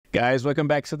Guys, welcome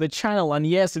back to the channel. And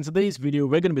yes, in today's video,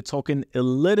 we're going to be talking a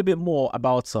little bit more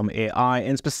about some AI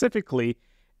and specifically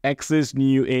X's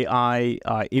new AI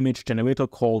image generator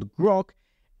called Grok,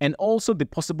 and also the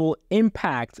possible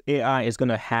impact AI is going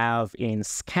to have in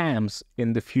scams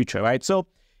in the future, right? So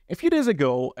a few days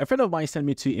ago, a friend of mine sent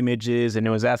me two images and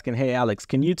he was asking, hey, Alex,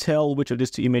 can you tell which of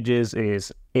these two images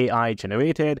is AI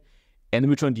generated and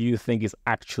which one do you think is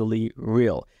actually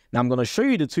real? Now, I'm going to show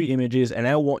you the two images and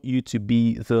I want you to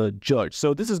be the judge.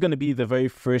 So this is going to be the very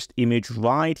first image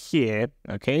right here,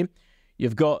 okay?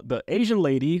 You've got the Asian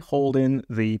lady holding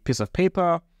the piece of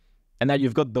paper, and now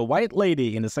you've got the white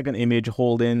lady in the second image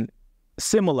holding a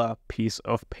similar piece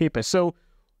of paper. So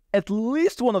at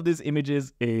least one of these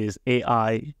images is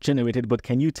AI generated, but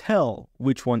can you tell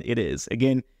which one it is?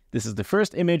 Again, this is the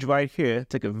first image right here.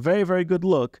 Take a very, very good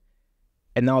look.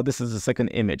 And now this is the second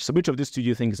image. So which of these two do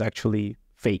you think is actually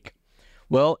fake?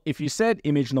 Well, if you said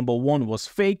image number one was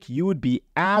fake, you would be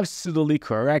absolutely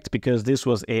correct because this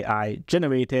was AI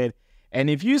generated. And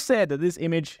if you said that this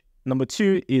image number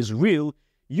two is real,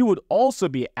 you would also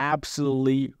be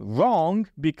absolutely wrong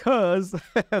because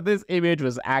this image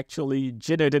was actually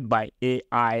generated by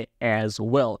AI as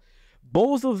well.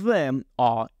 Both of them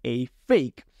are a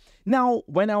fake. Now,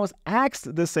 when I was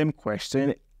asked the same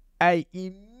question, I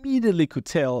immediately could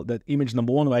tell that image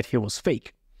number one right here was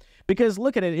fake. Because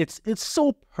look at it, it's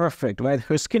so perfect, right?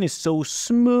 Her skin is so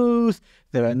smooth,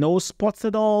 there are no spots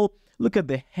at all. Look at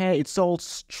the hair, it's all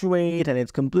straight and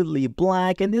it's completely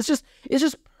black, and it's just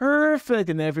perfect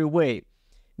in every way.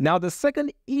 Now the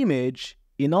second image,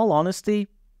 in all honesty,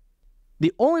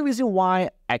 the only reason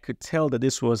why I could tell that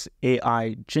this was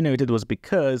AI generated was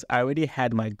because I already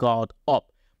had my guard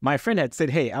up. My friend had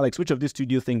said, hey Alex, which of these two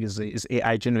do you think is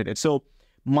AI generated? So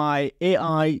my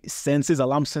AI senses,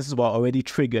 alarm senses were already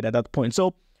triggered at that point.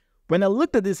 So when I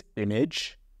looked at this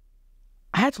image,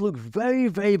 I had to look very,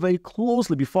 very, very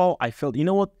closely before I felt, you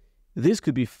know what, this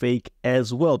could be fake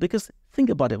as well. Because think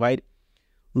about it, right?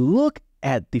 Look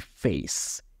at the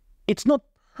face. It's not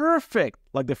perfect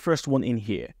like the first one in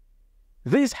here.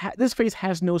 This face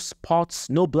has no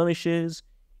spots, no blemishes.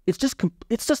 It's just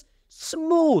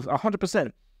smooth,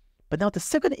 100%. But now the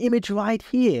second image right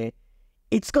here,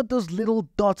 it's got those little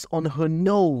dots on her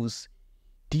nose.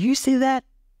 Do you see that?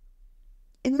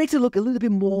 It makes it look a little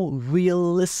bit more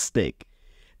realistic.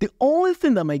 The only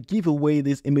thing that might give away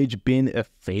this image being a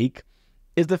fake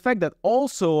is the fact that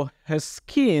also her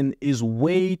skin is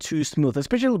way too smooth,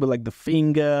 especially with like the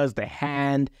fingers, the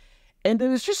hand. And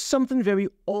there is just something very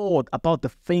odd about the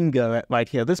finger right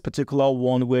here. This particular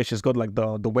one where she's got like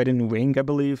the wedding ring, I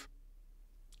believe.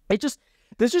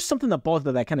 There's just something about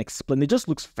that I can't explain. It just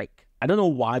looks fake. I don't know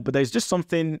why, but there's just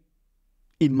something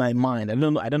in my mind. I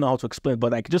don't know how to explain it,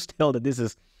 but I can just tell that this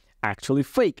is actually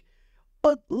fake.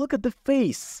 But look at the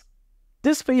face.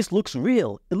 This face looks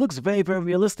real. It looks very, very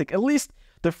realistic. At least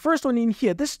the first one in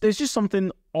here, there's just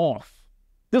something off.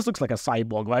 This looks like a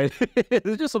cyborg, right?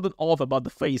 There's just something off about the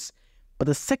face. But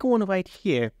the second one right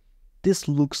here, this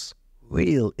looks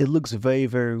real. It looks very,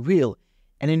 very real.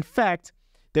 And in fact,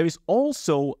 there is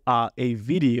also a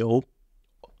video.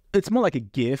 It's more like a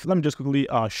GIF. Let me just quickly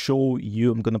show you.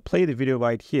 I'm going to play the video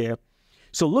right here.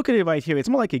 So look at it right here. It's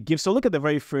more like a GIF. So look at the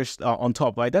very first on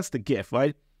top, right? That's the GIF,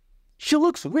 right? She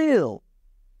looks real.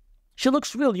 She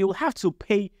looks real. You'll have to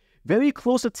pay very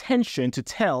close attention to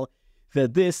tell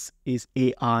that this is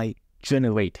AI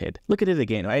generated. Look at it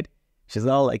again, right? She's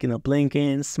all like,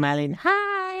 blinking, smiling.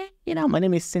 Hi, my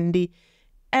name is Cindy.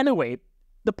 Anyway,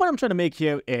 the point I'm trying to make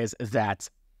here is that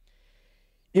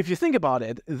if you think about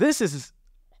it, this is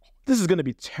going to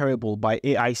be terrible by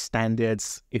AI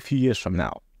standards a few years from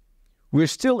now. We're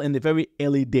still in the very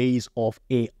early days of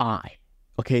AI.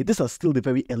 Okay, these are still the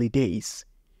very early days.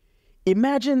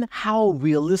 Imagine how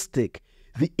realistic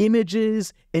the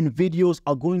images and videos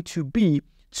are going to be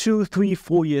 2, 3,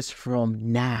 4 years from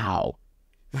now.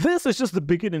 This is just the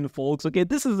beginning, folks. Okay,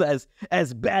 this is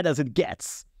as bad as it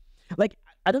gets. Like,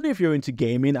 I don't know if you're into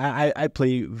gaming. I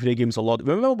play video games a lot.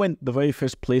 Remember when the very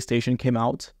first PlayStation came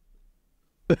out?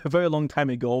 A very long time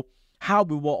ago. How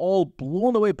we were all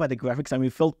blown away by the graphics and we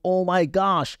felt, oh my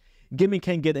gosh, gaming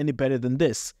can't get any better than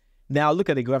this. Now look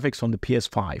at the graphics from the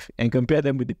PS5 and compare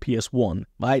them with the PS1,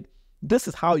 right? This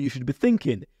is how you should be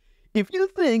thinking. If you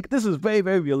think this is very,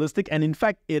 very realistic, and in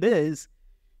fact it is,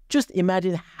 just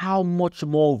imagine how much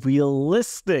more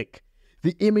realistic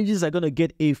the images are going to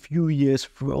get a few years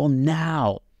from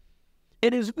now.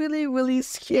 It is really, really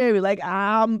scary. Like,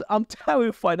 I'm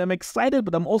terrified. I'm excited,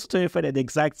 but I'm also terrified at the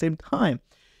exact same time.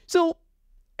 So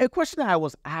a question I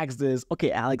was asked is,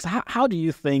 okay, Alex, how do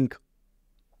you think,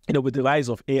 with the rise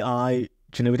of AI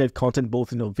generated content,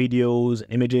 both videos,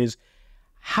 images,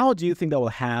 how do you think that will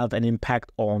have an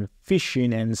impact on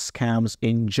phishing and scams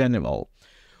in general?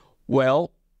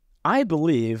 Well, I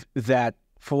believe that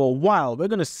for a while, we're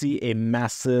going to see a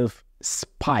massive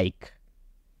spike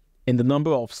in the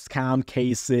number of scam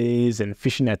cases and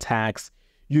phishing attacks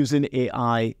using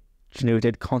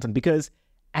AI-generated content, because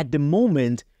at the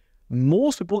moment,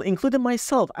 most people, including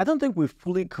myself, I don't think we've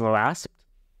fully grasped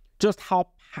just how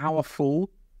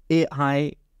powerful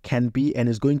AI can be and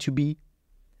is going to be.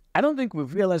 I don't think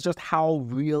we've realized just how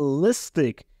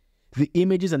realistic the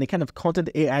images and the kind of content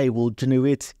AI will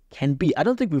generate can be. I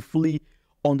don't think we've fully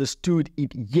understood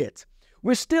it yet.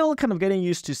 We're still kind of getting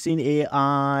used to seeing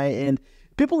AI, and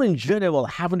people in general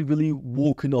haven't really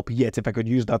woken up yet, if I could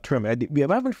use that term. We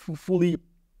haven't fully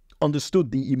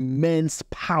understood the immense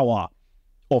power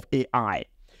of AI.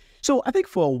 So I think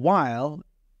for a while,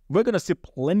 we're going to see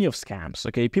plenty of scams,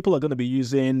 okay? People are going to be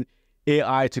using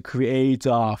AI to create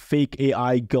fake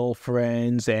AI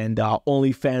girlfriends and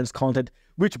OnlyFans content,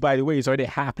 which, by the way, is already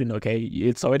happening, okay?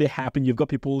 It's already happening. You've got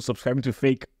people subscribing to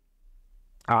fake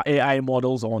AI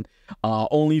models on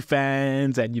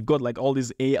OnlyFans, and you've got like all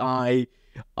these AI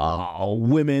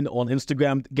women on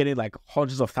Instagram getting like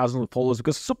hundreds of thousands of followers,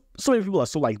 because so many people are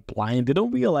so like blind. They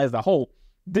don't realize that, oh,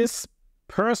 this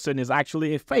person is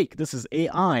actually a fake. This is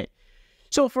AI.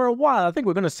 So for a while, I think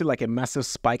we're going to see like a massive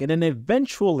spike, and then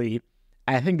eventually,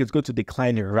 I think it's going to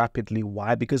decline rapidly.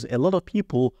 Why? Because a lot of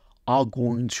people are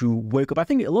going to wake up. I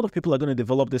think a lot of people are going to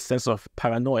develop this sense of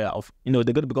paranoia of, they're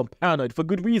going to become paranoid for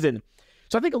good reason.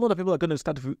 So I think a lot of people are going to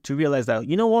start to realize that,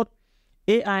 you know what?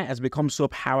 AI has become so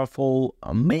powerful.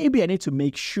 Maybe I need to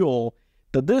make sure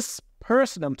that this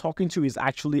person I'm talking to is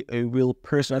actually a real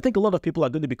person. I think a lot of people are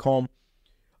going to become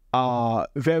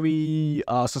very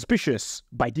suspicious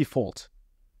by default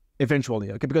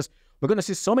eventually, okay? Because we're going to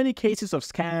see so many cases of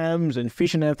scams and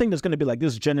phishing, and I think there's going to be like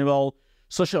this general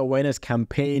social awareness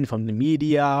campaign from the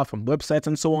media, from websites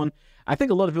and so on. I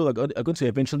think a lot of people are going to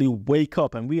eventually wake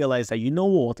up and realize that, you know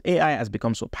what, AI has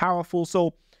become so powerful.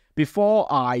 So before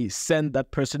I send that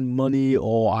person money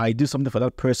or I do something for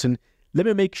that person, let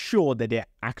me make sure that they're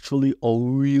actually a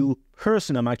real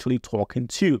person I'm actually talking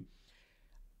to.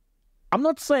 I'm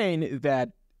not saying that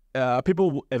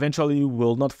people eventually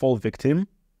will not fall victim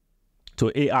to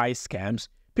AI scams.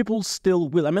 People still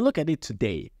will. I mean, look at it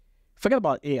today. Forget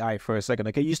about AI for a second,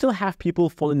 okay? You still have people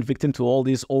falling victim to all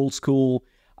these old school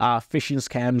phishing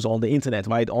scams on the internet,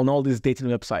 right? On all these dating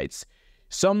websites.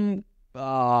 Some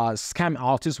scam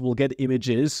artists will get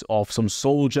images of some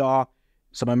soldier,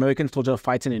 some American soldier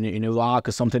fighting in Iraq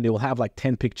or something. They will have like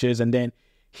 10 pictures, and then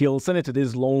he'll send it to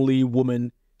this lonely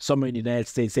woman somewhere in the United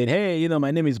States saying, hey, my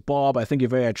name is Bob. I think you're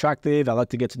very attractive. I'd like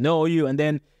to get to know you. And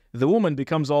then the woman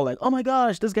becomes all like, oh my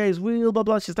gosh, this guy is real, blah,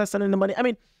 blah. She starts sending the money. I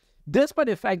mean, despite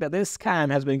the fact that this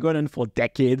scam has been going on for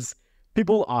decades,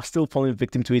 people are still falling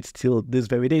victim to it till this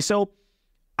very day. So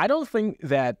I don't think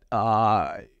that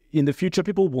in the future,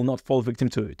 people will not fall victim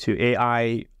to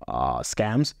AI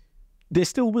scams. They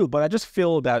still will, but I just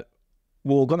feel that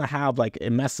we're going to have like a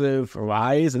massive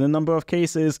rise in the number of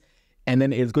cases, and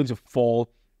then it's going to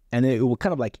fall, and it will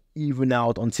kind of like even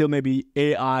out until maybe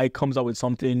AI comes out with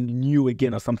something new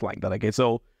again or something like that. Okay,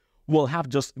 so we'll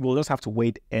just have to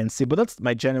wait and see. But that's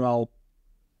my general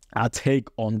take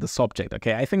on the subject.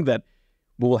 Okay, I think that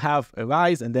we will have a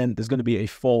rise, and then there's going to be a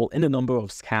fall in the number of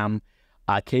scam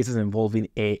cases involving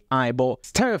AI. But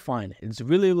it's terrifying. It's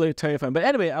really, really terrifying. But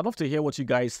anyway, I'd love to hear what you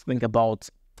guys think about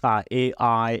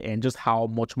AI and just how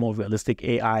much more realistic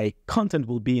AI content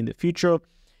will be in the future,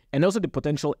 and also the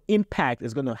potential impact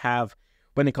it's going to have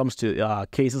when it comes to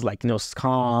cases like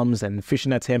scams and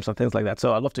phishing attempts and things like that.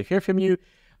 So I'd love to hear from you.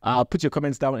 Put your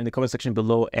comments down in the comment section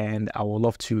below, and I would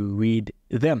love to read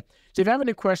them. So if you have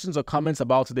any questions or comments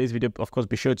about today's video, of course,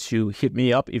 be sure to hit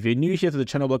me up. If you're new here to the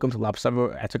channel, welcome to Lab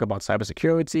Server. I talk about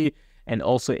cybersecurity and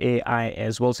also AI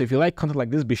as well. So if you like content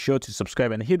like this, be sure to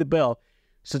subscribe and hit the bell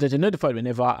so that you're notified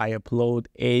whenever I upload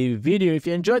a video. If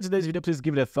you enjoyed today's video, please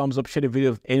give it a thumbs up, share the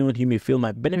video with anyone who may feel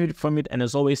might benefit from it. And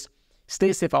as always,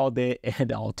 stay safe out there,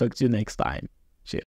 and I'll talk to you next time.